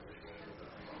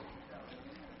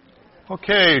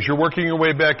Okay, as you're working your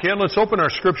way back in, let's open our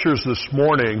scriptures this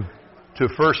morning to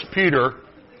 1 Peter.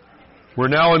 We're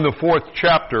now in the 4th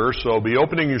chapter, so be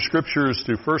opening your scriptures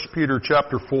to 1 Peter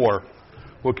chapter 4.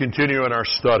 We'll continue in our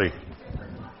study.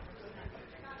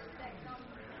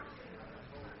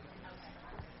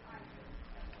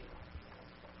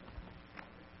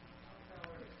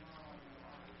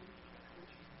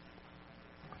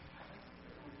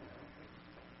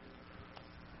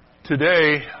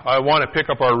 Today, I want to pick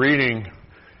up our reading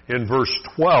in verse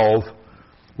 12. I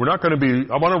want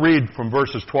to read from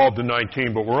verses 12 to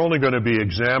 19, but we're only going to be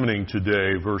examining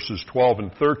today verses 12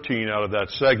 and 13 out of that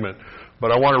segment.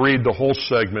 But I want to read the whole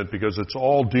segment because it's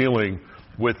all dealing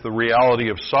with the reality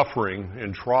of suffering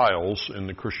and trials in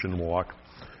the Christian walk.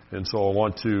 And so I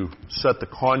want to set the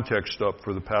context up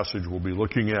for the passage we'll be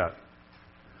looking at.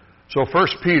 So 1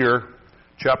 Peter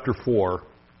chapter 4,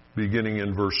 beginning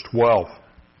in verse 12.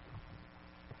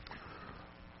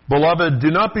 Beloved,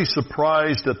 do not be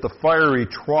surprised at the fiery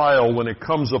trial when it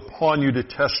comes upon you to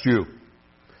test you,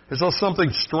 as though something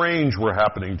strange were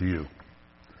happening to you.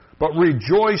 But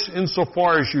rejoice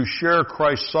insofar as you share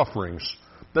Christ's sufferings,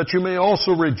 that you may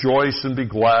also rejoice and be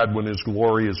glad when His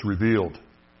glory is revealed.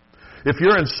 If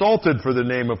you're insulted for the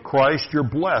name of Christ, you're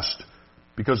blessed,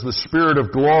 because the Spirit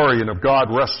of glory and of God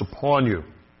rests upon you.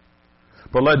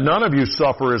 But let none of you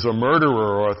suffer as a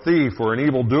murderer or a thief or an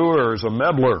evildoer or as a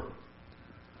meddler.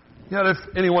 Yet if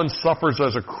anyone suffers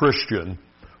as a Christian,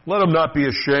 let him not be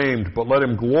ashamed, but let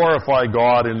him glorify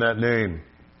God in that name.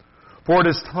 For it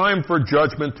is time for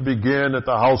judgment to begin at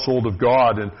the household of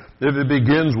God, and if it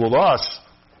begins with us,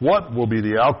 what will be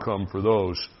the outcome for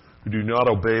those who do not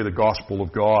obey the gospel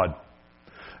of God?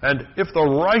 And if the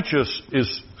righteous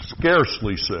is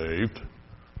scarcely saved,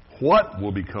 what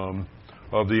will become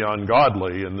of the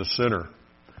ungodly and the sinner?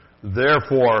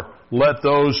 Therefore, let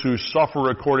those who suffer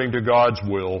according to God's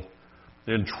will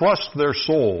entrust their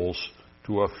souls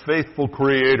to a faithful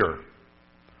Creator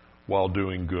while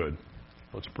doing good.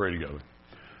 Let's pray together.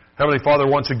 Heavenly Father,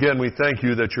 once again, we thank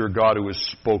You that You're a God who has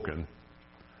spoken,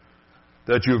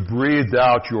 that You've breathed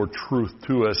out Your truth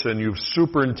to us, and You've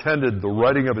superintended the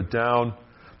writing of it down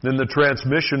and the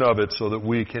transmission of it so that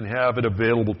we can have it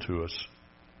available to us.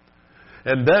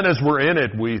 And then as we're in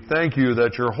it, we thank You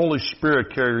that Your Holy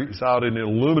Spirit carries out an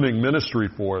illumining ministry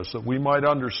for us, that we might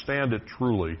understand it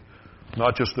truly,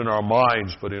 not just in our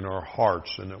minds, but in our hearts,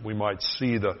 and that we might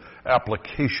see the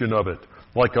application of it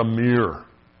like a mirror.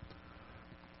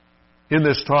 In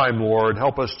this time, Lord,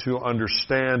 help us to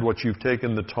understand what You've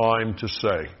taken the time to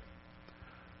say,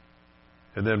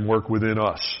 and then work within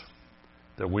us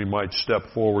that we might step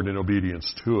forward in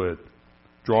obedience to it,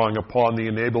 drawing upon the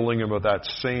enabling of that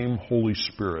same Holy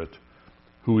Spirit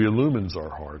who illumines our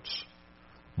hearts,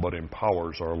 but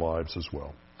empowers our lives as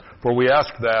well. For we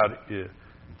ask that in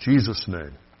Jesus'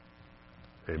 name,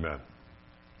 amen.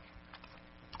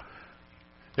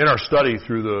 In our study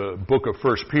through the book of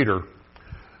 1 Peter,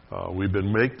 we've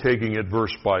been taking it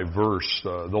verse by verse.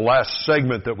 The last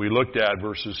segment that we looked at,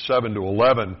 verses 7 to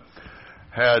 11,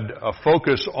 had a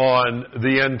focus on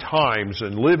the end times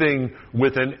and living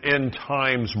with an end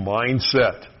times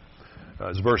mindset.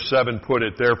 As verse 7 put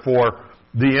it, therefore,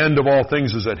 the end of all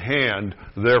things is at hand,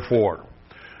 therefore.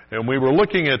 And we were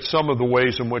looking at some of the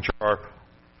ways in which our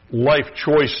life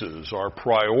choices, our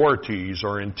priorities,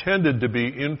 are intended to be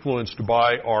influenced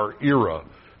by our era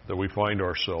that we find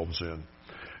ourselves in.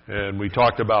 And we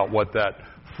talked about what that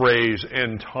phrase,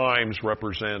 end times,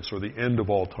 represents, or the end of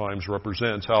all times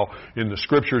represents, how in the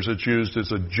Scriptures it's used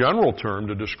as a general term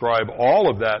to describe all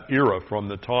of that era from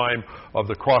the time of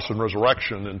the cross and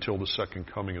resurrection until the second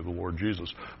coming of the Lord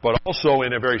Jesus. But also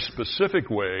in a very specific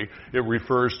way, it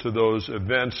refers to those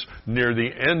events near the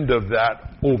end of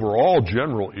that overall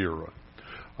general era.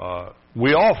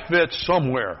 We all fit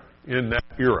somewhere in that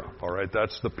era, all right?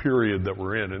 That's the period that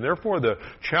we're in. And therefore, the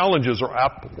challenges are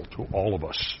applicable to all of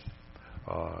us.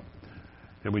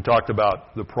 And we talked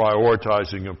about the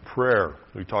prioritizing of prayer.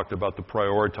 We talked about the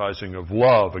prioritizing of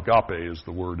love. Agape is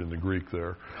the word in the Greek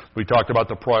there. We talked about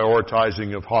the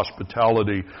prioritizing of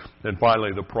hospitality. And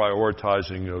finally, the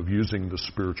prioritizing of using the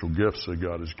spiritual gifts that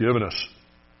God has given us.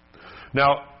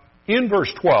 Now, in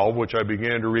verse 12, which I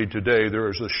began to read today, there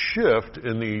is a shift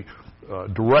in the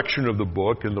direction of the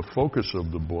book and the focus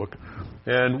of the book.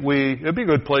 And it'd be a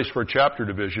good place for chapter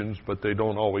divisions, but they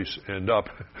don't always end up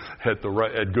at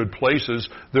good places.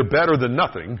 They're better than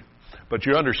nothing. But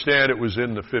you understand it was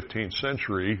in the 15th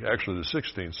century, actually the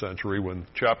 16th century, when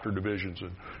chapter divisions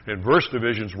and verse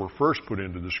divisions were first put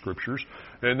into the Scriptures.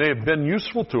 And they have been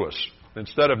useful to us.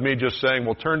 Instead of me just saying,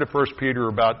 well, turn to 1 Peter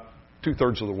about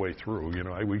 2/3 of the way through.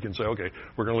 We can say, okay,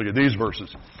 we're going to look at these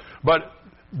verses. But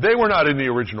They were not in the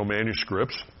original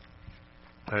manuscripts,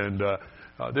 and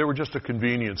they were just a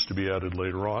convenience to be added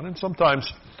later on. And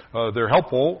sometimes they're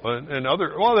helpful, and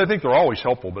I think they're always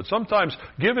helpful, but sometimes,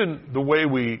 given the way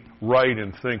we write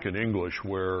and think in English,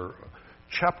 where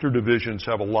chapter divisions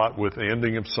have a lot with the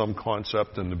ending of some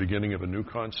concept and the beginning of a new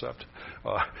concept.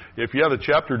 If you have a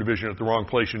chapter division at the wrong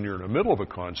place and you're in the middle of a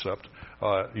concept,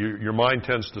 your mind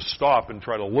tends to stop and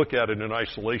try to look at it in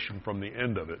isolation from the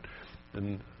end of it.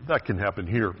 And that can happen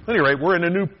here. At any rate, we're in a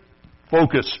new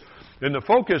focus. And the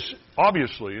focus,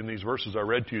 obviously, in these verses I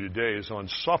read to you today is on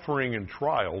suffering and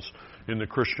trials in the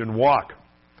Christian walk.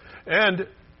 And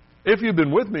if you've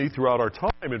been with me throughout our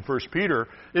time in 1 Peter,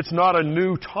 it's not a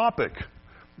new topic.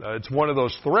 It's one of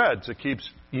those threads that keeps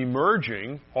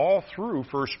emerging all through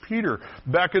 1 Peter.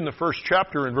 Back in the first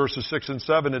chapter in verses 6 and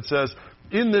 7, it says,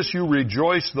 "In this you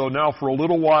rejoice, though now for a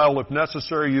little while, if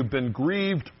necessary, you've been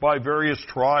grieved by various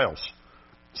trials,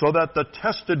 so that the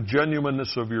tested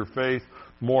genuineness of your faith,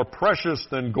 more precious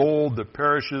than gold that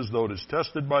perishes, though it is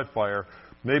tested by fire,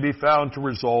 may be found to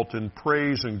result in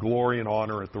praise and glory and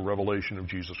honor at the revelation of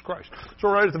Jesus Christ." So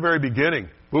right at the very beginning,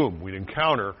 boom, we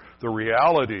encounter the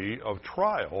reality of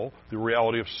trial, the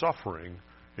reality of suffering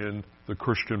in the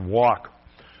Christian walk.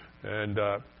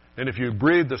 And if you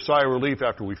breathed a sigh of relief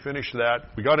after we finished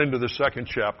that, we got into the second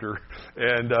chapter.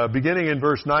 And beginning in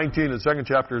verse 19 of the second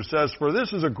chapter, it says, "For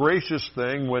this is a gracious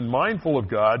thing, when mindful of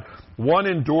God, one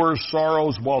endures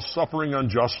sorrows while suffering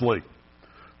unjustly.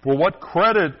 For what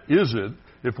credit is it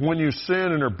if when you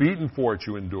sin and are beaten for it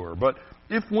you endure? But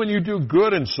if when you do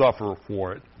good and suffer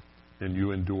for it and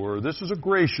you endure, this is a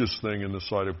gracious thing in the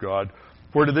sight of God.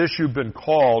 For to this you've been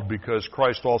called, because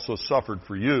Christ also suffered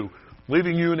for you,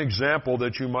 leaving you an example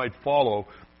that you might follow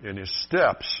in his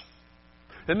steps."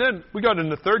 And then we got in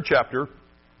the third chapter,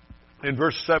 in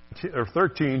verse 17, or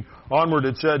 13 onward,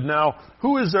 it said, "Now,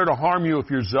 who is there to harm you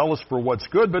if you're zealous for what's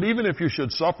good? But even if you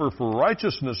should suffer for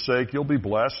righteousness' sake, you'll be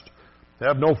blessed.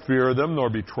 Have no fear of them,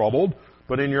 nor be troubled,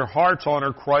 but in your hearts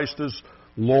honor Christ as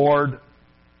Lord.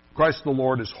 Christ the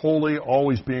Lord is holy,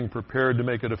 always being prepared to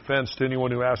make a defense to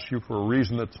anyone who asks you for a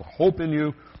reason that's a hope in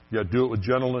you, yet do it with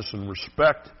gentleness and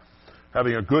respect,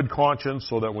 having a good conscience,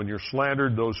 so that when you're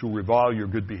slandered, those who revile your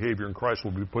good behavior in Christ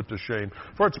will be put to shame.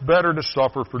 For it's better to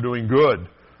suffer for doing good,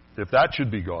 if that should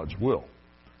be God's will,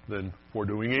 than for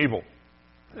doing evil."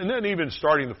 And then even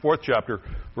starting the fourth chapter,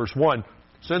 verse 1,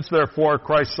 "Since therefore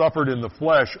Christ suffered in the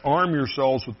flesh, arm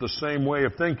yourselves with the same way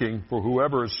of thinking, for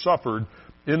whoever has suffered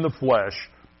in the flesh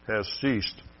has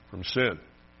ceased from sin."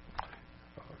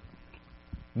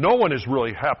 No one is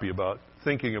really happy about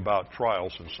thinking about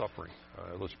trials and suffering.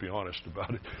 Let's be honest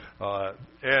about it.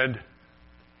 And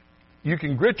you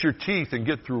can grit your teeth and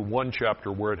get through one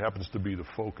chapter where it happens to be the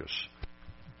focus.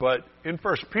 But in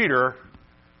 1 Peter,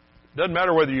 it doesn't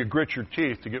matter whether you grit your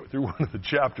teeth to get through one of the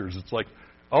chapters. It's like,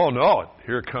 oh no,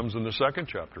 here it comes in the second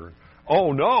chapter.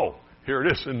 Oh no, here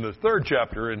it is in the third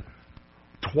chapter. And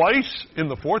twice in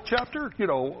the fourth chapter,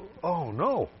 oh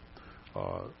no.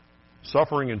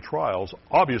 Suffering and trials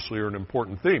obviously are an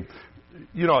important theme.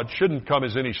 It shouldn't come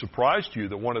as any surprise to you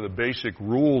that one of the basic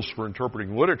rules for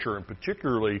interpreting literature, and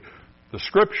particularly the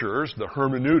scriptures, the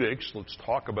hermeneutics, let's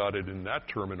talk about it in that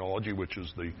terminology, which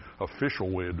is the official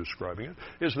way of describing it,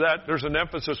 is that there's an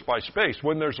emphasis by space.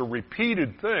 When there's a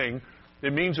repeated thing,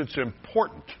 it means it's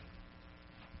important.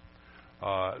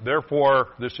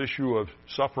 Therefore, this issue of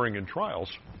suffering and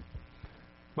trials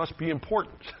must be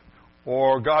important,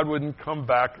 or God wouldn't come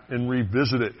back and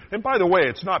revisit it. And by the way,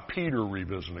 it's not Peter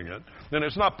revisiting it, and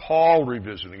it's not Paul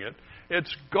revisiting it.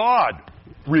 It's God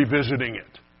revisiting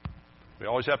it. We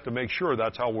always have to make sure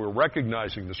that's how we're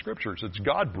recognizing the Scriptures. It's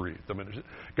God-breathed. I mean,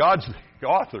 God's the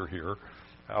author here,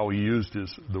 how he used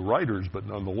the writers, but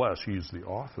nonetheless, he's the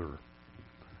author.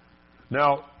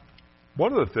 Now,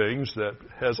 one of the things that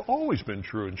has always been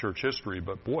true in church history,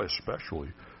 but boy, especially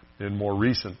in more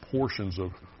recent portions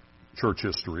of church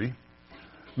history,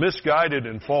 misguided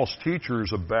and false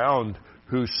teachers abound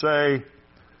who say,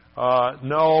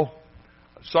 no,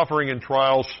 suffering and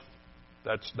trials,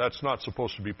 that's not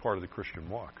supposed to be part of the Christian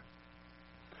walk.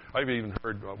 I've even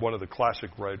heard one of the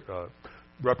classic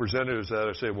representatives that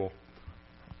I say, well,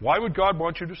 why would God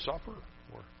want you to suffer?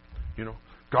 Or,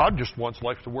 God just wants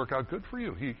life to work out good for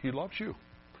you. He loves you.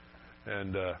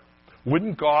 And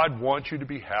wouldn't God want you to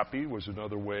be happy was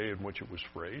another way in which it was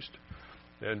phrased.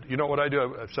 And you know what I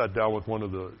do? I sat down with one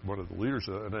of the leaders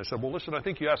and I said, well, listen, I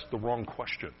think you asked the wrong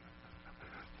question.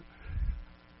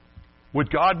 Would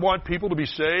God want people to be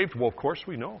saved? Well, of course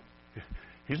we know.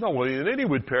 He's not willing that any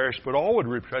would perish, but all would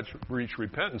reach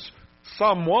repentance.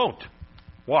 Some won't.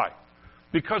 Why?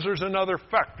 Because there's another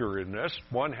factor in this.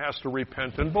 One has to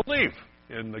repent and believe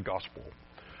in the gospel.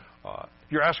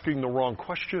 You're asking the wrong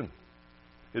question.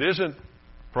 It isn't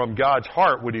from God's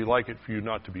heart, would He like it for you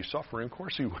not to be suffering? Of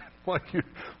course He would like you.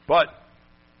 But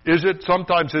is it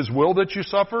sometimes His will that you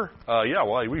suffer? Yeah,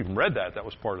 well, we even read that. That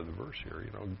was part of the verse here,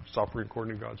 suffering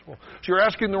according to God's will. So you're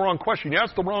asking the wrong question. You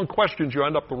ask the wrong questions, you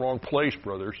end up the wrong place,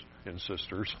 brothers and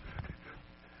sisters.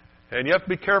 And you have to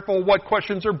be careful what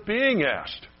questions are being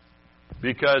asked.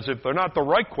 Because if they're not the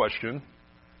right question,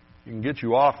 you can get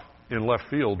you off in left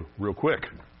field real quick,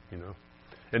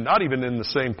 And not even in the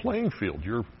same playing field.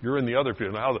 You're in the other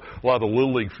field. Now, a lot of the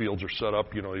Little League fields are set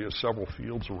up, you have several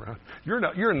fields around. You're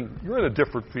in a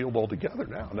different field altogether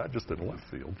now, not just in the left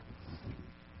field.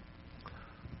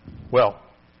 Well,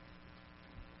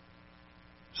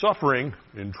 suffering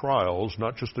in trials,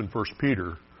 not just in 1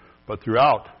 Peter, but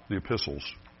throughout the epistles,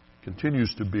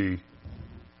 continues to be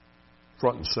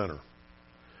front and center.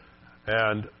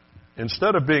 And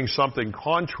instead of being something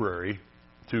contrary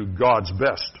to God's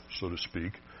best, so to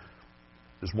speak,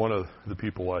 as one of the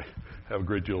people I have a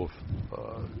great deal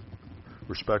of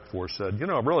respect for said,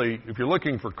 really, if you're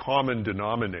looking for common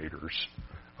denominators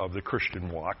of the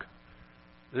Christian walk,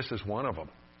 this is one of them.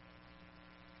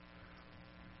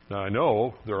 Now, I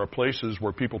know there are places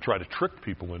where people try to trick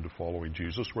people into following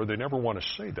Jesus where they never want to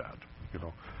say that,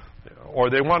 or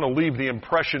they want to leave the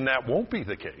impression that won't be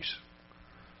the case.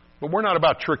 But we're not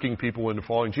about tricking people into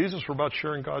following Jesus. We're about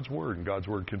sharing God's Word, and God's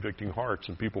Word convicting hearts,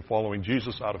 and people following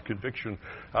Jesus out of conviction,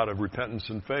 out of repentance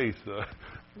and faith.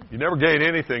 You never gain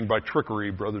anything by trickery,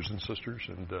 brothers and sisters,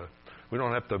 and we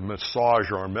don't have to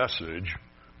massage our message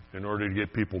in order to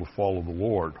get people to follow the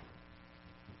Lord.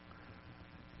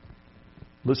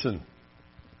 Listen,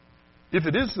 if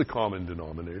it is the common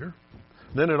denominator,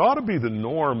 then it ought to be the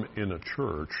norm in a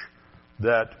church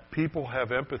that people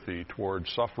have empathy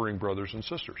towards suffering brothers and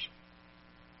sisters.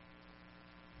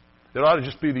 It ought to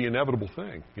just be the inevitable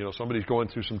thing. Somebody's going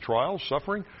through some trials,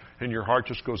 suffering, and your heart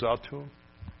just goes out to them.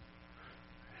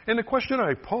 And the question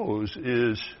I pose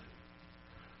is,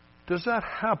 does that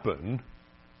happen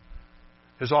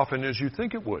as often as you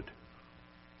think it would?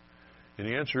 And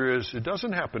the answer is, it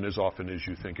doesn't happen as often as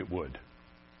you think it would.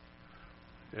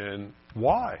 And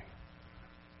why?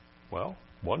 Well,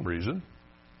 one reason,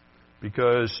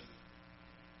 because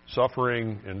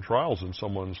suffering and trials in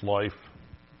someone's life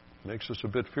makes us a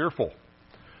bit fearful,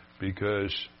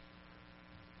 because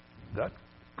that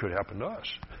could happen to us.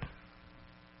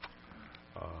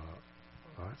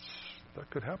 That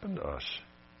could happen to us.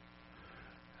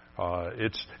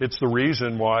 It's the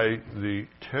reason why the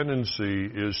tendency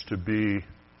is to be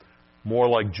more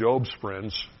like Job's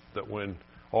friends, that when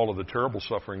all of the terrible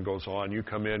suffering goes on, you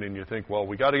come in and you think, well,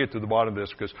 we got to get to the bottom of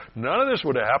this, because none of this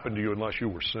would have happened to you unless you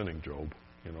were sinning, Job.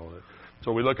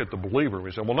 So we look at the believer and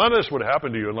we say, well, none of this would have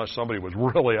happened to you unless somebody was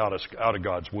really out of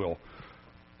God's will.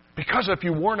 Because if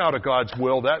you weren't out of God's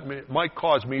will, that might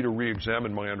cause me to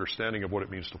re-examine my understanding of what it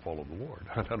means to follow the Lord.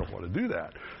 I don't want to do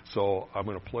that, so I'm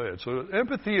going to play it. So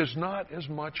empathy is not as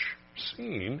much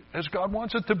seen as God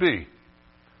wants it to be.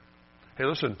 Hey,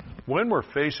 listen, when we're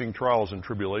facing trials and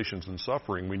tribulations and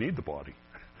suffering, we need the body.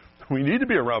 We need to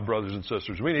be around brothers and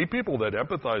sisters. We need people that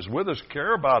empathize with us,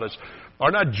 care about us,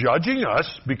 are not judging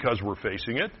us because we're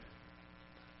facing it,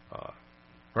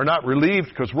 are not relieved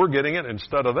because we're getting it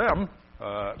instead of them.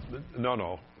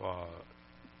 No.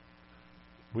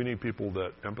 We need people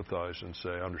that empathize and say,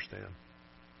 I understand.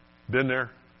 Been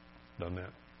there, done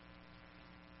that.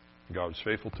 God is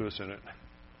faithful to us in it.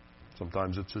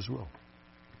 Sometimes it's His will.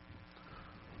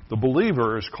 The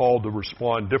believer is called to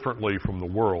respond differently from the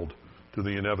world to the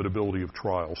inevitability of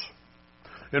trials.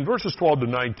 In verses 12 to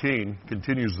 19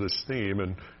 continues this theme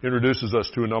and introduces us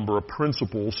to a number of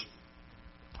principles,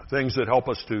 things that help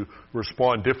us to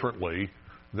respond differently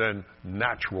than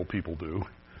natural people do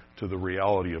to the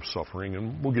reality of suffering,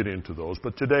 and we'll get into those.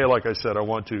 But today, like I said, I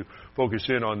want to focus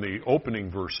in on the opening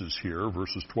verses here,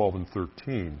 verses 12 and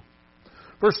 13.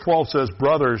 Verse 12 says,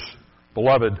 Brothers,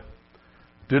 beloved,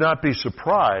 do not be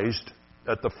surprised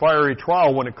at the fiery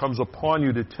trial when it comes upon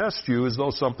you to test you as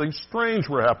though something strange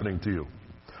were happening to you.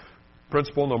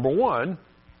 Principle number one,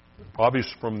 obvious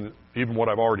from even what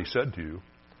I've already said to you,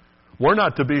 we're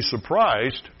not to be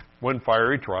surprised when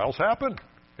fiery trials happen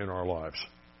in our lives.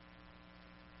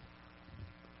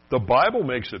 The Bible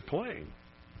makes it plain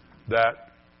that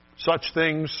such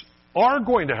things are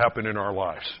going to happen in our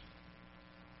lives.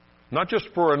 Not just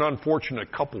for an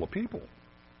unfortunate couple of people,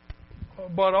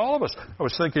 but all of us. I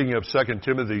was thinking of 2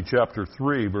 Timothy chapter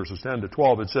 3, verses 10 to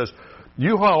 12. It says,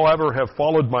 You, however, have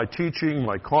followed my teaching,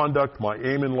 my conduct, my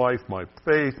aim in life, my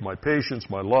faith, my patience,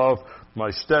 my love,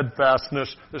 my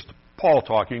steadfastness. Just Paul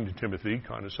talking to Timothy,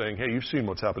 kind of saying, hey, you've seen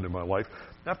what's happened in my life.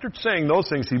 After saying those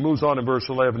things, he moves on in verse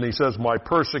 11. He says, my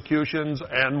persecutions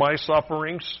and my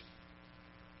sufferings.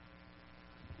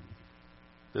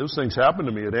 Those things happened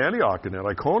to me at Antioch and at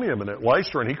Iconium and at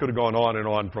Lystra, and he could have gone on and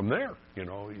on from there.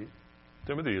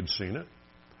 Timothy had seen it.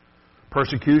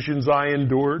 Persecutions I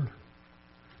endured,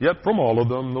 yet from all of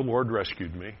them the Lord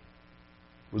rescued me.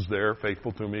 Was there,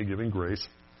 faithful to me, giving grace.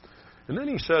 And then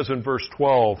he says in verse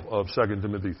 12 of 2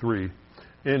 Timothy 3,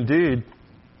 indeed,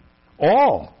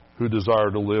 all who desire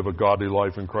to live a godly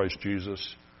life in Christ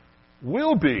Jesus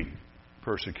will be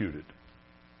persecuted.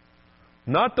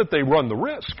 Not that they run the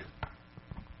risk.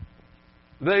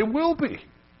 They will be.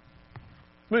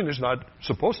 I mean, there's not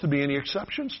supposed to be any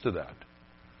exceptions to that.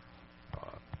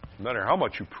 No matter how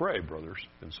much you pray, brothers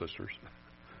and sisters,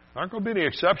 there aren't going to be any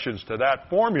exceptions to that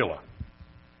formula.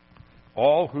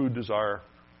 All who desire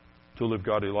to live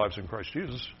godly lives in Christ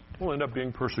Jesus will end up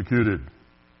being persecuted.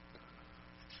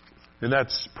 And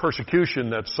that's persecution,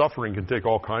 that suffering can take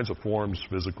all kinds of forms,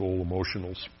 physical,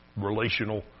 emotional,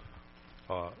 relational,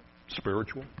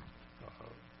 spiritual.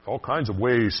 All kinds of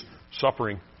ways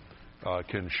suffering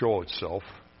can show itself.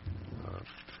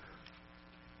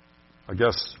 I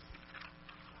guess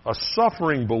a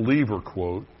suffering believer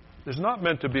quote is not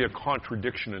meant to be a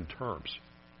contradiction in terms.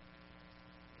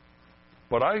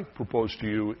 But I propose to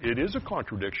you it is a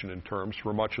contradiction in terms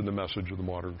for much of the message of the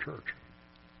modern church.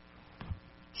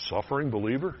 Suffering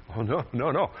believer? Oh,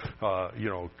 no.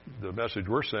 The message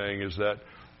we're saying is that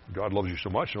God loves you so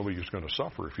much, nobody's going to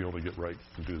suffer if you only get right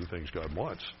and do the things God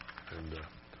wants.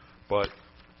 But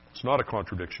it's not a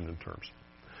contradiction in terms.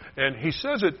 And he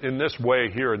says it in this way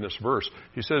here in this verse.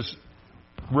 He says,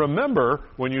 remember,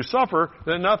 when you suffer,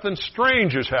 that nothing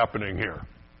strange is happening here.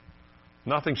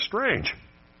 Nothing strange.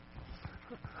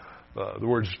 The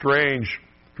word strange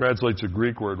translates a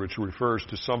Greek word which refers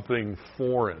to something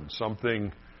foreign,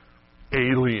 something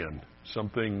alien,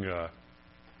 something,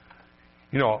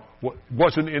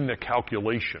 wasn't in the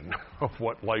calculation of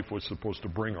what life was supposed to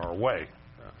bring our way.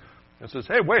 It says,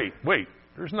 hey, wait,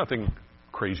 there's nothing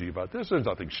crazy about this. There's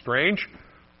nothing strange.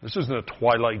 This isn't a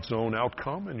Twilight Zone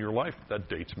outcome in your life. That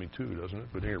dates me too, doesn't it?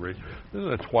 But anyway, this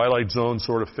isn't a Twilight Zone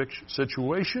sort of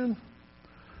situation.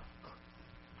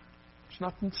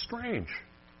 There's nothing strange.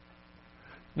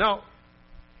 Now,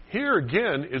 here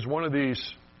again is one of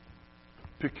these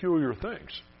peculiar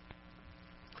things.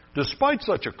 Despite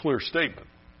such a clear statement,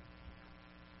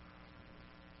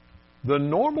 the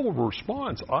normal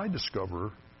response, I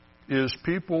discover, is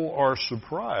people are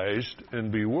surprised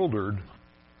and bewildered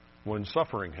when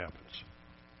suffering happens.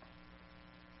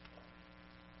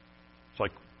 It's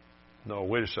like, no,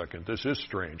 wait a second, this is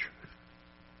strange.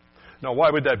 Now, why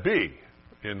would that be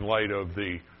in light of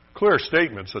the clear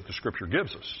statements that the Scripture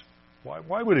gives us?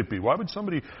 Why would it be? Why would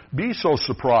somebody be so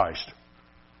surprised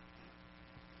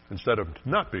instead of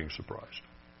not being surprised?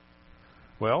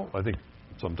 Well,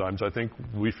 sometimes I think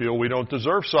we feel we don't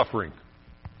deserve suffering.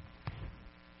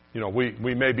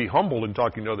 We may be humbled in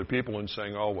talking to other people and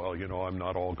saying, oh, well, I'm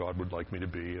not all God would like me to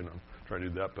be, and I'm trying to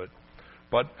do that.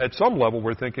 But at some level,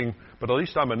 we're thinking, but at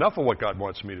least I'm enough of what God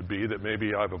wants me to be that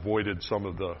maybe I've avoided some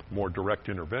of the more direct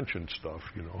intervention stuff,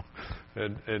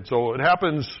 And so it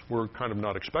happens, we're kind of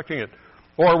not expecting it.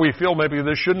 Or we feel maybe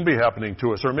this shouldn't be happening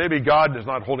to us. Or maybe God is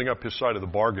not holding up his side of the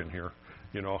bargain here,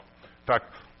 In fact,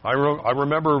 I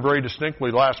remember very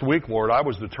distinctly last week, Lord, I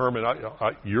was determined,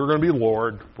 you're going to be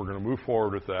Lord. We're going to move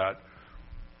forward with that.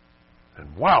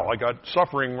 And wow, I got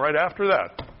suffering right after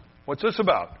that. What's this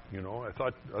about? I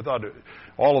thought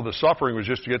all of the suffering was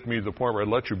just to get me to the point where I'd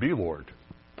let you be Lord.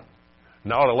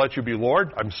 Now to let you be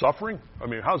Lord, I'm suffering? I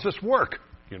mean, how does this work?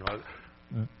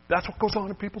 That's what goes on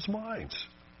in people's minds.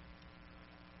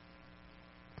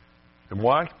 And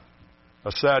why?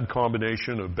 A sad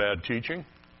combination of bad teaching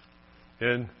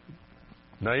and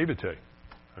naivete.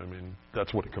 I mean,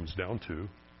 that's what it comes down to.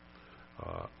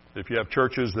 If you have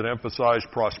churches that emphasize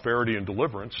prosperity and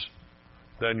deliverance,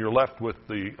 then you're left with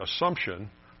the assumption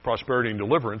prosperity and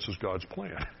deliverance is God's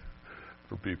plan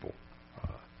for people.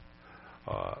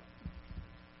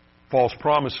 False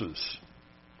promises.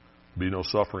 Be no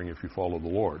suffering if you follow the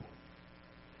Lord.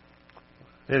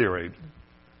 At any rate,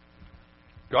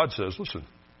 God says, listen,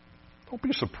 don't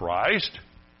be surprised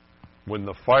when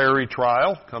the fiery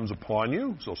trial comes upon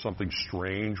you, so something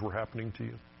strange were happening to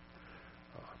you.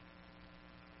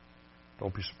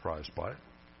 Don't be surprised by it.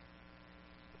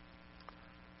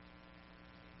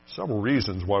 Several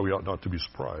reasons why we ought not to be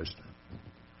surprised.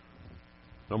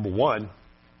 Number one,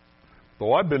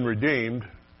 though I've been redeemed,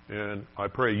 and I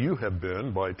pray you have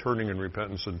been by turning in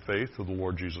repentance and faith to the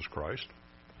Lord Jesus Christ,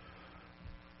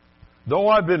 though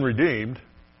I've been redeemed,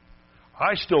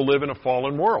 I still live in a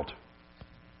fallen world.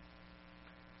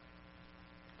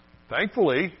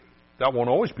 Thankfully, that won't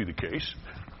always be the case,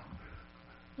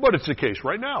 but it's the case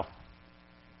right now.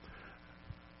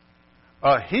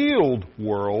 A healed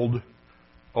world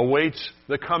awaits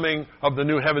the coming of the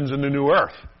new heavens and the new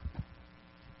earth.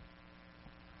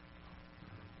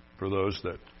 For those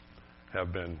that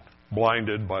have been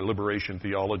blinded by liberation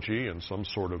theology and some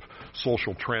sort of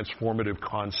social transformative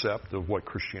concept of what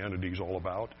Christianity is all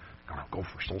about, go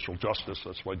for social justice,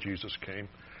 that's why Jesus came.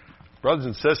 Brothers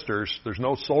and sisters, there's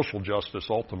no social justice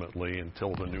ultimately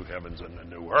until the new heavens and the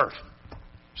new earth.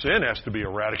 Sin has to be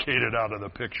eradicated out of the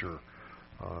picture.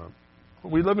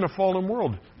 We live in a fallen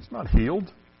world. It's not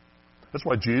healed. That's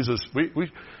why Jesus,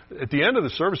 we at the end of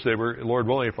the service today, Lord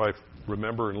willing, if I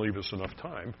remember and leave us enough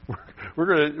time, we're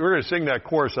going to sing that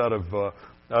chorus out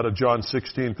of John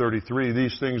 16:33.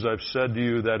 These things I've said to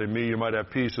you, that in me you might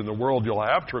have peace. In the world you'll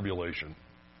have tribulation,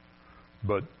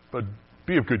 but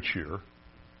be of good cheer.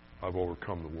 I've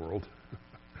overcome the world.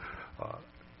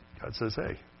 God says,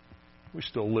 hey, we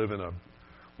still live in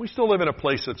a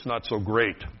place that's not so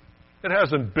great. It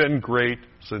hasn't been great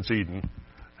since Eden,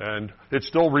 and it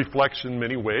still reflects in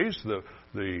many ways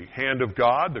the hand of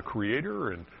God, the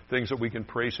Creator, and things that we can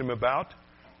praise Him about.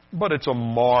 But it's a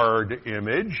marred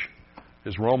image.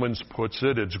 As Romans puts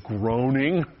it, it's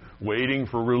groaning, waiting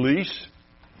for release.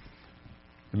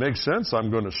 It makes sense.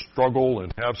 I'm going to struggle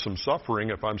and have some suffering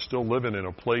if I'm still living in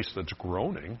a place that's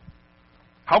groaning.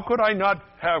 How could I not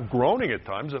have groaning at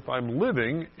times if I'm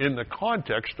living in the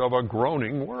context of a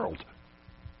groaning world?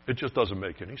 It just doesn't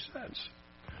make any sense.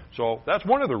 So that's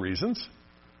one of the reasons.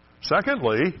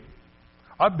 Secondly,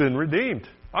 I've been redeemed.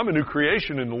 I'm a new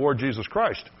creation in the Lord Jesus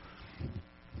Christ.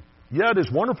 Yet, as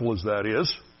wonderful as that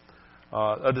is,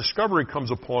 a discovery comes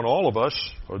upon all of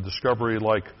us, a discovery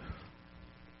like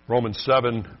Romans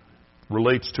 7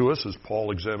 relates to us as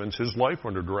Paul examines his life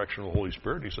under direction of the Holy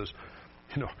Spirit. He says,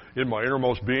 in my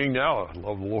innermost being now, I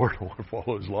love the Lord, I want to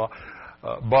follow His law.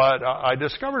 But I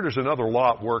discovered there's another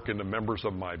law at work in the members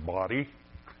of my body.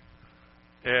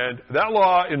 And that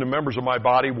law in the members of my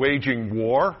body waging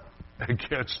war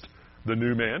against the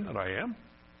new man that I am.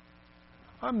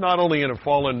 I'm not only in a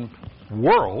fallen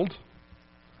world,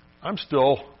 I'm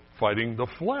still fighting the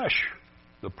flesh,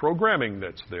 the programming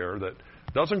that's there that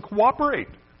doesn't cooperate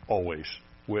always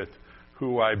with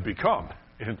who I've become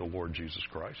in the Lord Jesus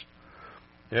Christ.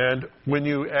 And when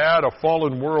you add a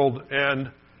fallen world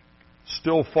and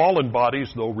still fallen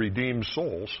bodies, though redeemed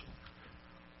souls,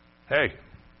 hey,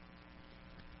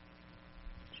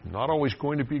 it's not always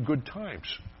going to be good times,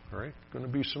 all right? Going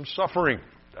to be some suffering.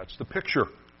 That's the picture.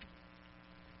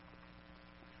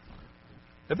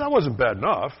 If that wasn't bad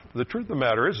enough, the truth of the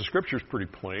matter is, the Scripture is pretty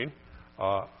plain.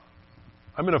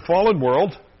 I'm in a fallen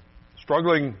world,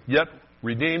 struggling yet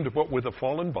redeemed, but with a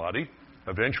fallen body,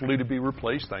 eventually to be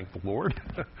replaced, thank the Lord,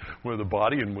 with a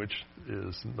body in which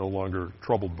is no longer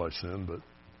troubled by sin. But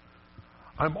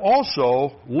I'm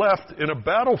also left in a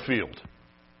battlefield.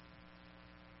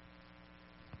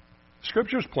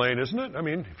 Scripture's plain, isn't it? I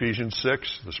mean, Ephesians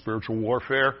 6, the spiritual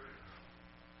warfare.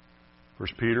 1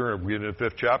 Peter, in the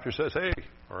 5th chapter, says, hey,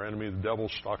 our enemy, the devil,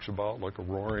 stalks about like a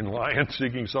roaring lion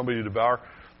seeking somebody to devour.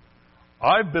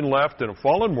 I've been left in a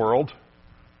fallen world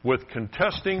with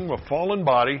contesting a fallen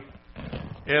body,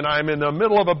 and I'm in the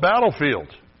middle of a battlefield.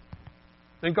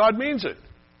 And God means it.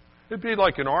 It'd be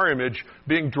like in our image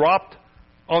being dropped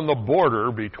on the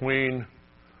border between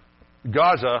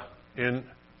Gaza and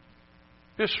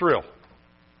Israel.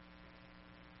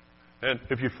 And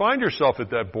if you find yourself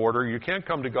at that border, you can't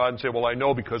come to God and say, well, I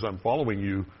know because I'm following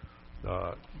you,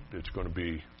 it's going to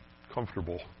be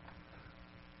comfortable.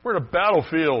 We're in a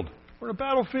battlefield. We're in a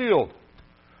battlefield.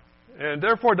 And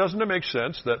therefore, doesn't it make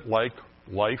sense that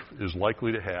life is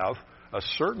likely to have a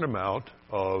certain amount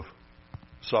of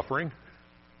suffering,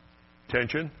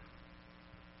 tension,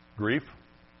 grief?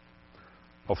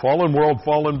 A fallen world,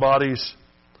 fallen bodies,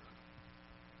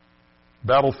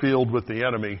 battlefield with the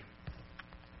enemy.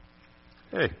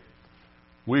 Hey,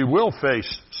 we will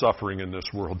face suffering in this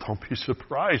world. Don't be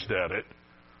surprised at it.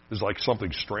 It's like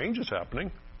something strange is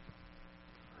happening.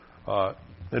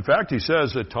 In fact, he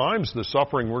says at times the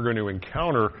suffering we're going to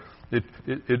encounter, in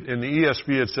the ESV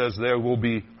it says there will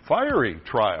be fiery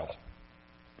trial.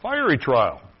 Fiery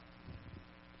trial.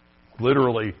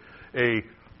 Literally, it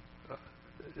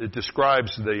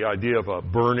describes the idea of a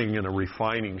burning in a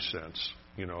refining sense.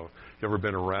 You know, you ever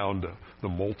been around the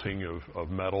molting of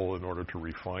metal in order to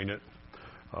refine it?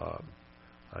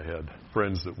 I had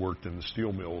friends that worked in the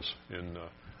steel mills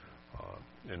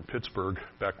in Pittsburgh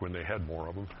back when they had more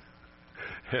of them.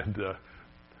 And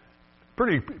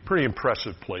Pretty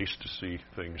impressive place to see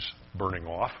things burning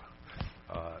off.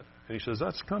 And he says,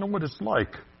 that's kind of what it's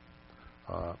like.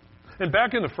 And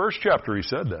back in the first chapter he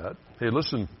said that. Hey,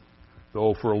 listen,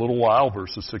 though for a little while,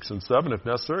 verses 6 and 7, if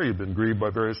necessary, you've been grieved by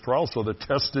various trials, so the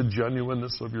tested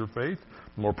genuineness of your faith,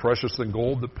 more precious than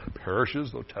gold that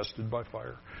perishes, though tested by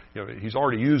fire. You know, he's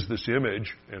already used this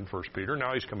image in 1 Peter.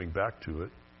 Now he's coming back to it.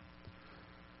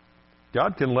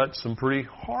 God can let some pretty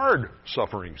hard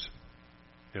sufferings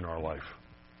in our life,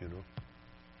 you know.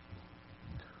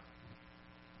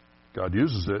 God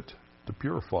uses it to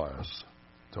purify us,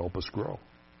 to help us grow,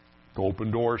 to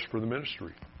open doors for the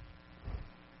ministry.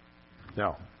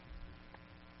 Now,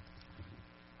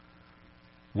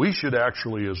 we should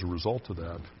actually, as a result of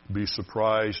that, be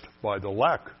surprised by the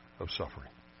lack of suffering,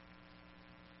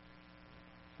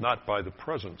 not by the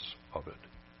presence of it.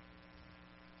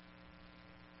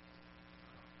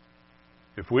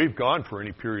 If we've gone for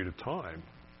any period of time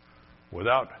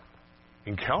without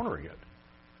encountering it,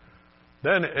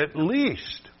 then at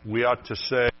least we ought to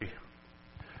say,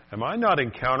 am I not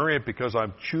encountering it because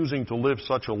I'm choosing to live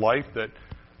such a life that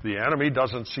the enemy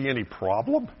doesn't see any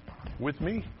problem with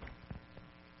me?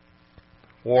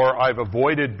 Or I've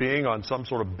avoided being on some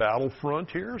sort of battlefront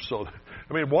here? So,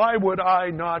 I mean, why would I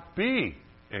not be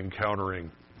encountering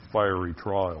fiery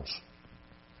trials?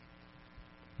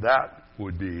 That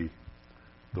would be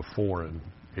the foreign,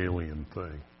 alien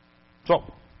thing. So,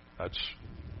 that's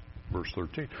verse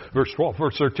 13. Verse 12.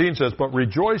 Verse 13 says, but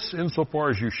rejoice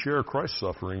insofar as you share Christ's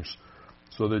sufferings,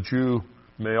 so that you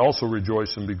may also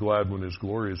rejoice and be glad when His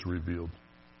glory is revealed.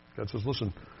 God says,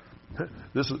 listen,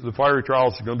 the fiery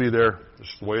trials are going to be there. This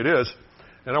is the way it is.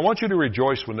 And I want you to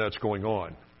rejoice when that's going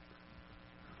on.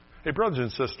 Hey, brothers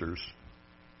and sisters,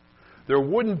 there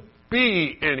wouldn't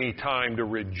be any time to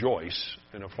rejoice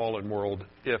in a fallen world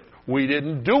if we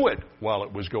didn't do it while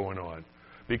it was going on.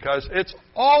 Because it's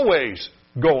always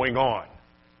going on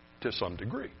to some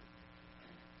degree.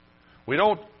 We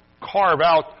don't carve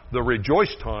out the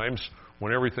rejoice times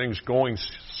when everything's going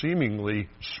seemingly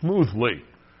smoothly.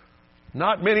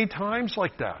 Not many times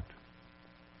like that.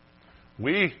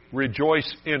 We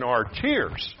rejoice in our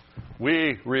tears.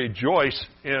 We rejoice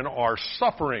in our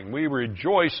suffering. We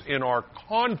rejoice in our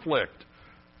conflict.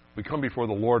 We come before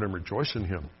the Lord and rejoice in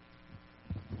Him.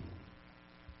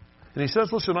 And He says,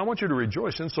 listen, I want you to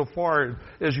rejoice insofar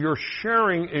as you're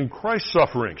sharing in Christ's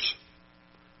sufferings,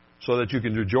 so that you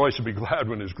can rejoice and be glad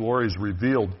when His glory is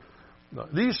revealed. Now,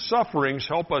 these sufferings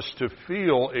help us to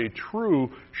feel a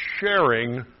true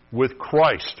sharing with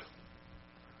Christ.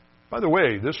 By the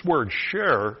way, this word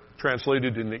share,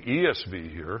 translated in the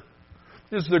ESV here,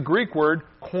 is the Greek word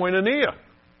koinonia,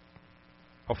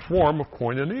 a form of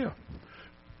koinonia.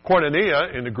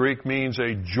 Koinonia in the Greek means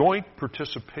a joint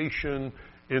participation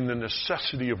in the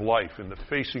necessity of life, in the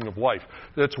facing of life.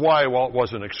 That's why, while it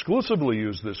wasn't exclusively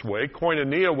used this way,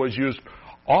 koinonia was used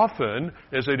often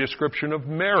as a description of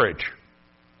marriage.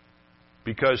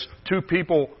 Because two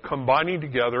people combining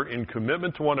together in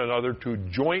commitment to one another to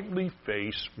jointly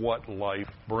face what life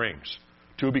brings.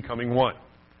 Two becoming one.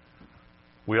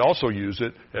 We also use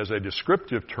it as a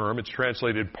descriptive term. It's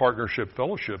translated partnership,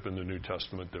 fellowship in the New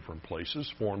Testament, different places,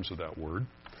 forms of that word.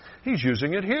 He's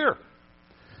using it here.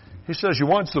 He says, you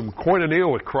want some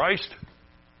koinonia with Christ?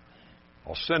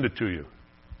 I'll send it to you.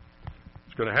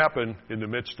 It's going to happen in the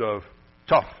midst of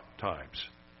tough times.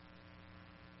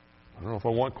 I don't know if I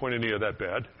want koinonia that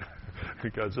bad.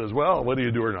 God says, well, whether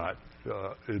you do or not,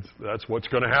 that's what's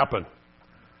going to happen.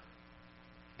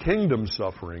 Kingdom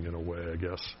suffering, in a way, I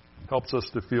guess, helps us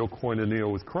to feel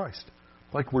koinonia with Christ,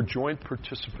 like we're joint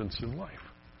participants in life.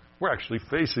 We're actually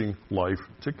facing life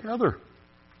together.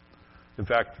 In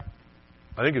fact,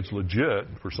 I think it's legit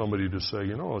for somebody to say,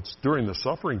 you know, it's during the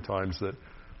suffering times that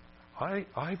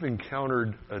I've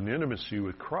encountered an intimacy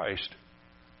with Christ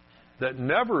that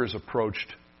never is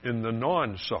approached in the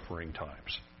non-suffering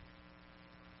times.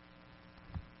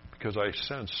 Because I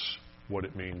sense what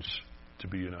it means to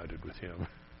be united with Him.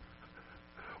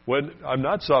 When I'm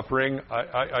not suffering,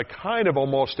 I kind of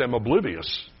almost am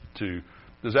oblivious to,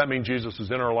 does that mean Jesus is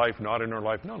in our life, not in our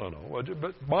life? No.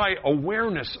 But my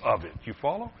awareness of it, you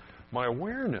follow? My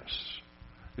awareness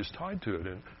is tied to it.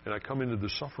 And I come into the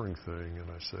suffering thing and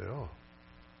I say, oh,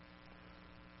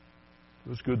 it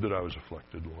was good that I was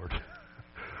afflicted, Lord.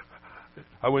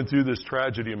 I went through this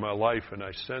tragedy in my life and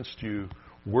I sensed you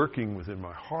working within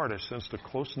my heart. I sensed a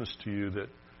closeness to you, that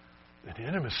an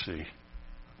intimacy.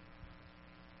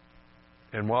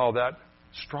 And while that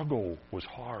struggle was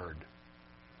hard,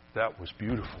 that was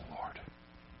beautiful, Lord.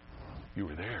 You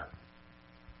were there.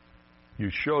 You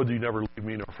showed you never leave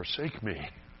me nor forsake me.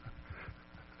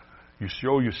 You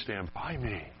show you stand by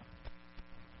me.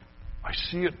 I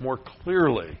see it more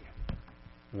clearly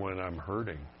when I'm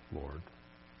hurting, Lord.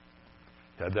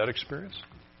 Had that experience?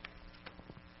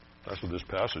 That's what this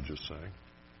passage is saying.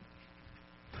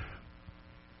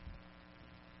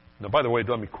 Now, by the way,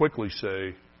 let me quickly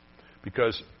say,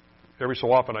 because every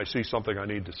so often I see something I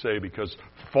need to say, because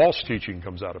false teaching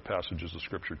comes out of passages of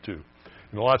Scripture too.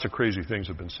 And lots of crazy things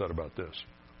have been said about this.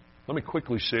 Let me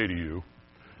quickly say to you,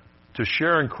 to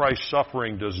share in Christ's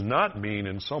suffering does not mean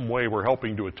in some way we're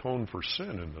helping to atone for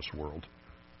sin in this world.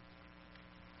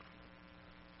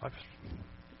 I've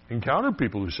encountered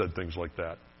people who said things like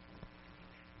that.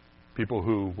 People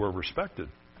who were respected.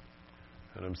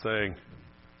 And I'm saying,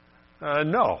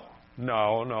 no,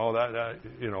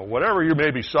 whatever you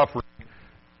may be suffering,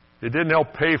 it didn't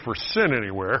help pay for sin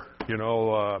anywhere.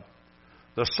 The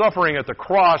suffering at the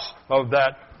cross of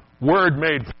that Word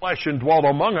made flesh and dwelt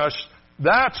among us,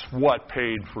 that's what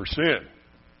paid for sin.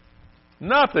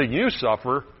 Nothing you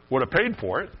suffer would have paid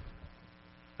for it.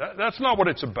 That's not what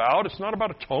it's about. It's not about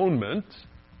atonement.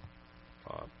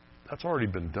 That's already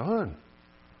been done.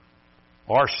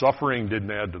 Our suffering didn't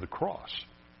add to the cross.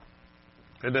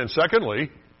 And then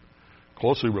secondly,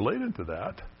 closely related to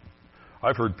that,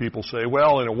 I've heard people say,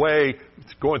 well, in a way,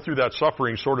 going through that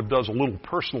suffering sort of does a little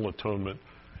personal atonement,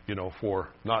 for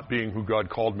not being who God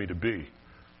called me to be.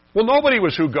 Well, nobody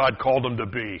was who God called them to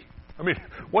be. I mean,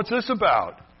 what's this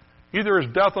about? Either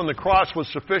his death on the cross was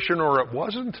sufficient or it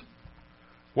wasn't. It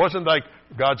wasn't like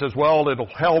God says, well, it'll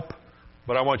help,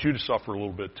 but I want you to suffer a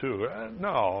little bit too.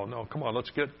 No, come on,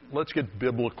 let's get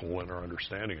biblical in our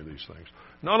understanding of these things.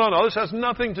 No, this has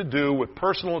nothing to do with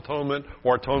personal atonement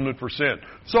or atonement for sin.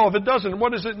 So if it doesn't,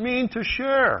 what does it mean to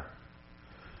share?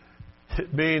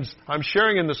 It means I'm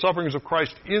sharing in the sufferings of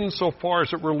Christ insofar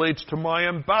as it relates to my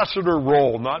ambassador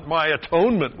role, not my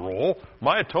atonement role.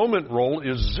 My atonement role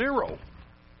is 0.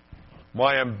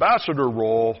 My ambassador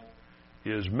role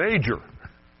is major,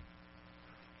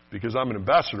 because I'm an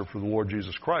ambassador for the Lord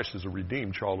Jesus Christ as a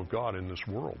redeemed child of God in this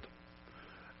world.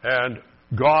 And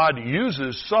God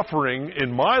uses suffering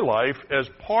in my life as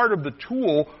part of the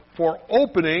tool for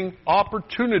opening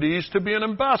opportunities to be an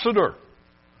ambassador,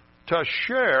 to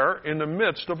share in the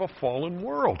midst of a fallen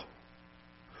world.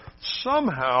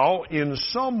 Somehow, in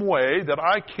some way that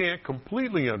I can't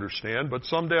completely understand, but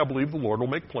someday I believe the Lord will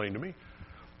make plain to me,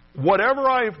 whatever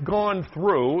I've gone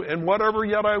through and whatever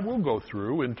yet I will go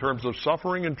through in terms of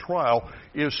suffering and trial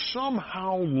is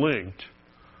somehow linked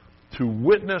to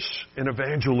witness and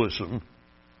evangelism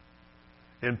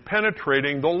in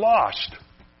penetrating the lost,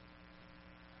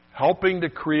 helping to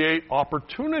create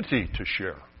opportunity to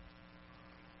share.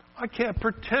 I can't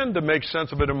pretend to make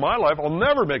sense of it in my life. I'll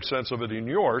never make sense of it in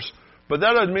yours, but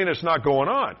that doesn't mean it's not going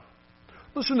on.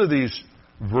 Listen to these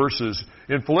verses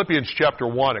in Philippians chapter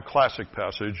 1, a classic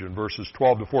passage, in verses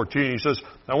 12 to 14. He says,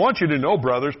 I want you to know,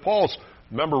 brothers, Paul's,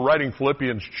 remember, writing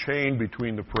Philippians chained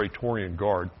between the Praetorian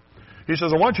Guard. He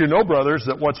says, I want you to know, brothers,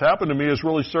 that what's happened to me has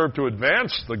really served to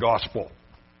advance the gospel,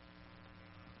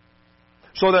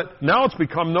 so that now it's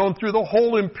become known through the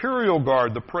whole imperial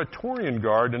guard, the Praetorian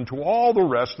Guard, and to all the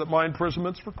rest that my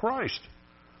imprisonment's for Christ.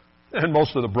 And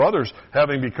most of the brothers,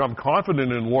 having become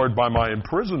confident in the Lord by my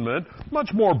imprisonment,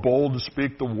 much more bold to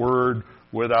speak the word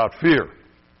without fear.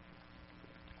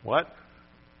 What?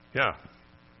 Yeah.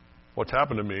 What's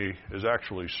happened to me has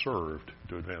actually served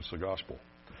to advance the gospel.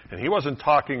 And he wasn't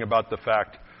talking about the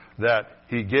fact that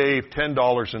he gave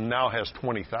 $10 and now has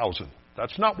 $20,000.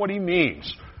 That's not what he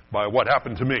means by what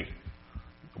happened to me.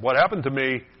 What happened to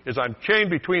me is I'm chained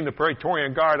between the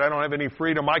Praetorian Guard. I don't have any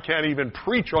freedom. I can't even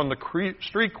preach on the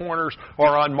street corners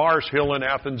or on Mars Hill in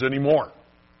Athens anymore.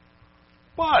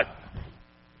 But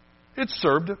it's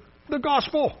served the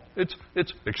gospel. It's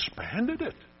expanded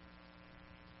it.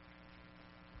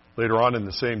 Later on in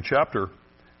the same chapter,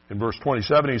 in verse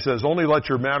 27, he says, only let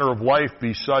your manner of life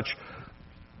be such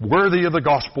worthy of the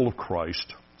gospel of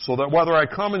Christ, so that whether I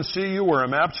come and see you or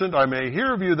am absent, I may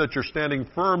hear of you that you're standing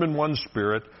firm in one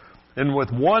spirit, and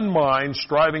with one mind,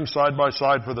 striving side by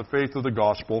side for the faith of the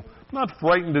gospel, not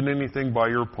frightened in anything by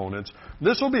your opponents.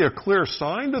 This will be a clear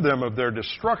sign to them of their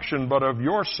destruction, but of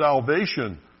your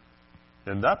salvation,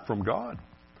 and that from God.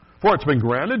 For it's been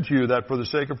granted to you that for the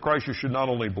sake of Christ you should not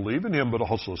only believe in him, but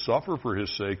also suffer for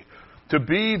his sake, to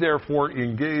be therefore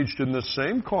engaged in the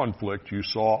same conflict you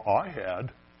saw I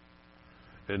had,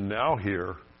 and now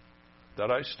hear that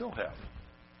I still have.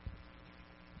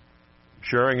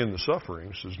 Sharing in the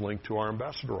sufferings is linked to our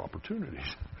ambassador opportunities.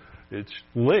 It's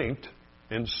linked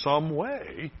in some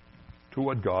way to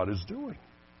what God is doing.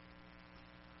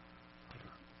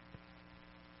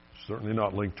 Certainly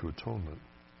not linked to atonement.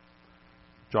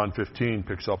 John 15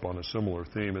 picks up on a similar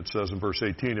theme. It says in verse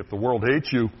 18, if the world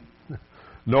hates you,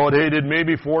 No, it hated me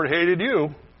before it hated you.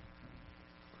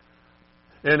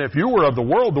 And if you were of the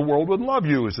world would love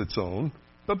you as its own.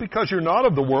 But because you're not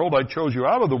of the world, I chose you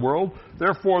out of the world.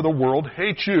 Therefore, the world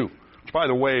hates you. Which, by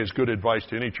the way, is good advice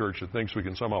to any church that thinks we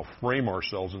can somehow frame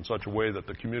ourselves in such a way that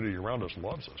the community around us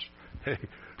loves us. Hey,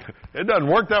 it doesn't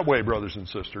work that way, brothers and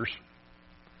sisters.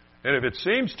 And if it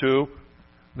seems to,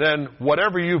 then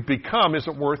whatever you've become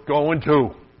isn't worth going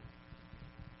to.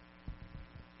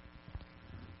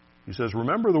 He says,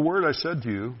 remember the word I said to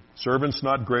you, servant's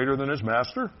not greater than his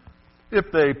master.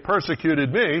 If they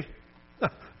persecuted me,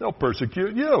 they'll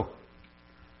persecute you.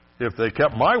 If they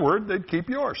kept my word, they'd keep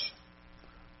yours.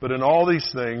 But in all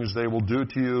these things, they will do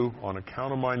to you on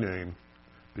account of my name,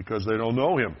 because they don't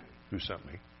know him who sent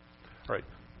me. All right,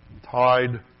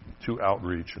 tied to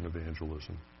outreach and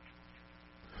evangelism.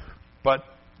 But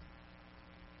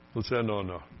let's end on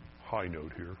a high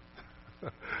note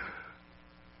here.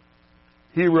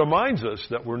 He reminds us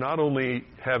that we're not only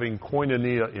having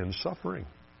koinonia in suffering,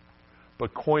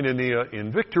 but koinonia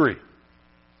in victory.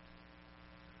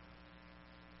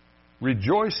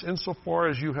 Rejoice insofar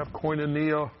as you have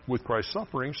koinonia with Christ's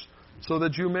sufferings, so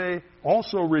that you may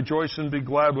also rejoice and be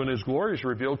glad when his glory is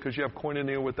revealed, because you have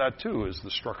koinonia with that too, is the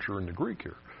structure in the Greek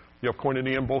here. You have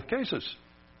koinonia in both cases.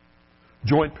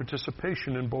 Joint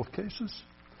participation in both cases.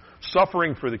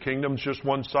 Suffering for the kingdom is just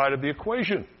one side of the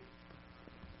equation.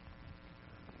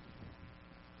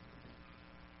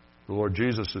 The Lord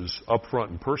Jesus is upfront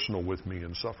and personal with me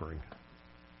in suffering.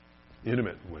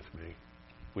 Intimate with me.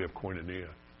 We have koinonia.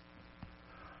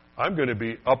 I'm going to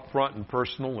be upfront and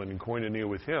personal and in koinonia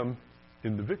with him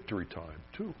in the victory time,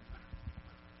 too.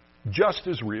 Just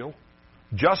as real,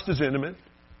 just as intimate,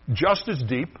 just as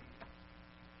deep.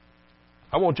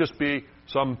 I won't just be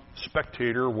some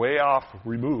spectator way off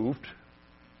removed.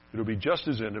 It'll be just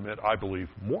as intimate, I believe,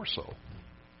 more so.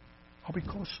 I'll be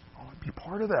close. I'll be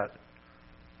part of that.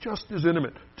 Just as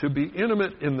intimate. To be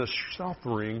intimate in the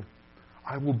suffering,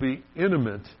 I will be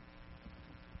intimate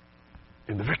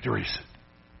in the victories.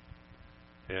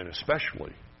 And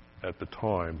especially at the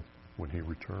time when he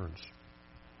returns.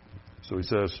 So he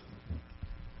says,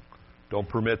 don't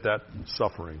permit that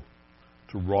suffering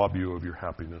to rob you of your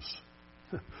happiness.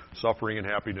 Suffering and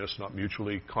happiness, not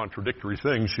mutually contradictory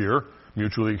things here,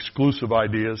 mutually exclusive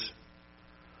ideas.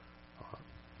 I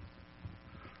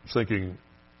was thinking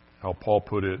how Paul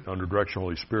put it under direction of the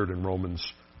Holy Spirit in Romans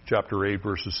chapter 8,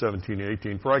 verses 17 and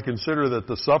 18. For I consider that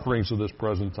the sufferings of this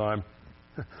present time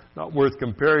not worth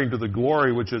comparing to the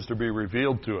glory which is to be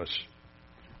revealed to us.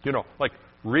 You know, like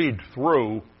read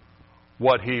through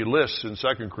what he lists in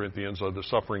 2 Corinthians of the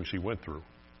sufferings he went through.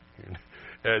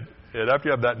 And after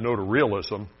you have that note of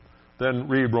realism, then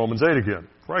read Romans 8 again.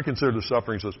 For I consider the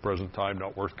sufferings of this present time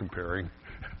not worth comparing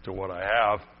to what I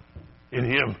have in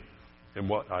him and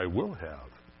what I will have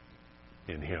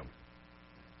in him.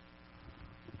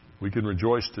 We can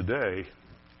rejoice today,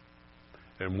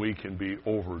 and we can be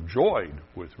overjoyed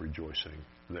with rejoicing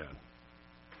then.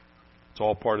 It's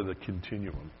all part of the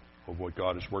continuum of what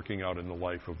God is working out in the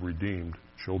life of redeemed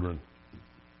children.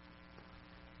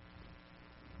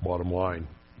 Bottom line,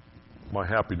 my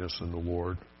happiness in the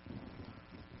Lord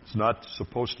is not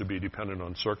supposed to be dependent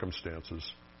on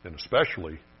circumstances, and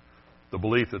especially the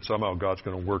belief that somehow God's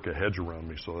going to work a hedge around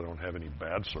me so I don't have any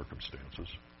bad circumstances.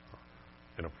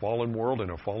 In a fallen world, in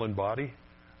a fallen body,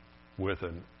 with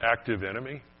an active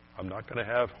enemy, I'm not going to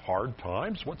have hard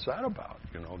times. What's that about?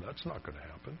 You know, that's not going to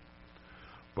happen.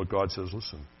 But God says,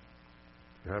 listen,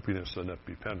 your happiness doesn't have to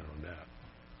be dependent on that.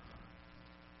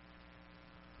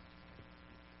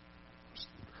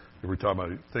 Every time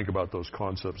I think about those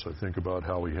concepts, I think about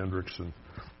Howie Hendricks and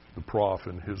the prof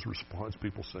and his response,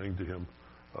 people saying to him,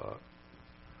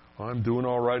 I'm doing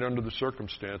all right under the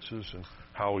circumstances. And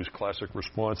Howie's classic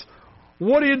response,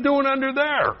 what are you doing under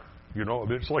there? You know,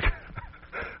 it's like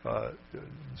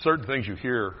certain things you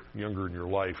hear younger in your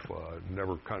life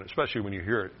never kind of, especially when you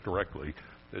hear it directly,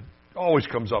 it always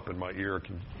comes up in my ear. I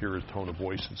can hear his tone of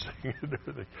voice and saying it and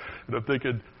everything. And I'm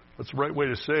thinking, that's the right way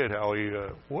to say it, Howie.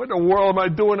 What in the world am I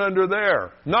doing under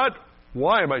there? Not,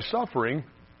 why am I suffering?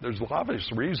 There's obvious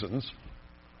reasons.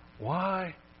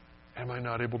 Why am I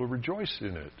not able to rejoice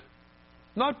in it?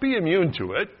 Not be immune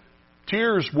to it.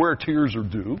 Tears where tears are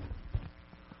due.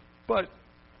 But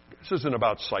this isn't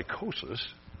about psychosis.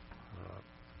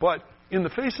 But in the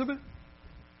face of it,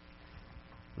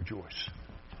 rejoice.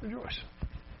 Rejoice.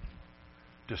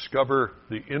 Discover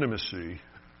the intimacy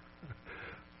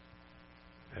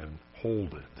and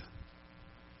hold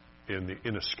it in the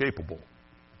inescapable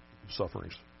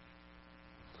sufferings.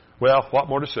 Well, a lot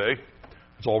more to say.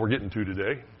 That's all we're getting to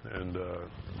today. And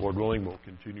Lord willing, we'll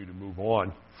continue to move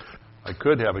on. I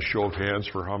could have a show of hands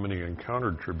for how many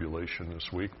encountered tribulation this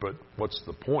week, but what's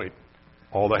the point?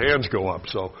 All the hands go up.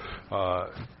 So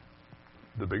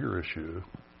the bigger issue,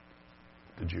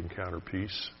 did you encounter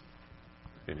peace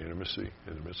and intimacy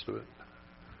in the midst of it?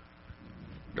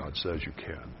 God says you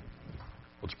can.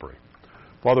 Let's pray.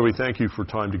 Father, we thank you for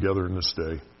time together in this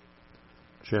day.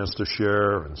 Chance to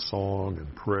share and song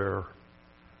and prayer.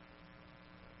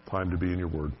 Time to be in your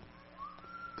word.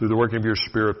 Through the working of your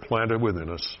Spirit planted within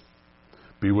us,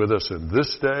 be with us in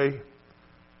this day,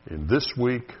 in this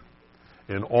week,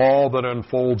 in all that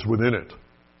unfolds within it.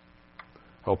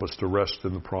 Help us to rest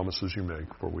in the promises you make,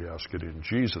 for we ask it in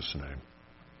Jesus' name.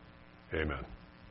 Amen.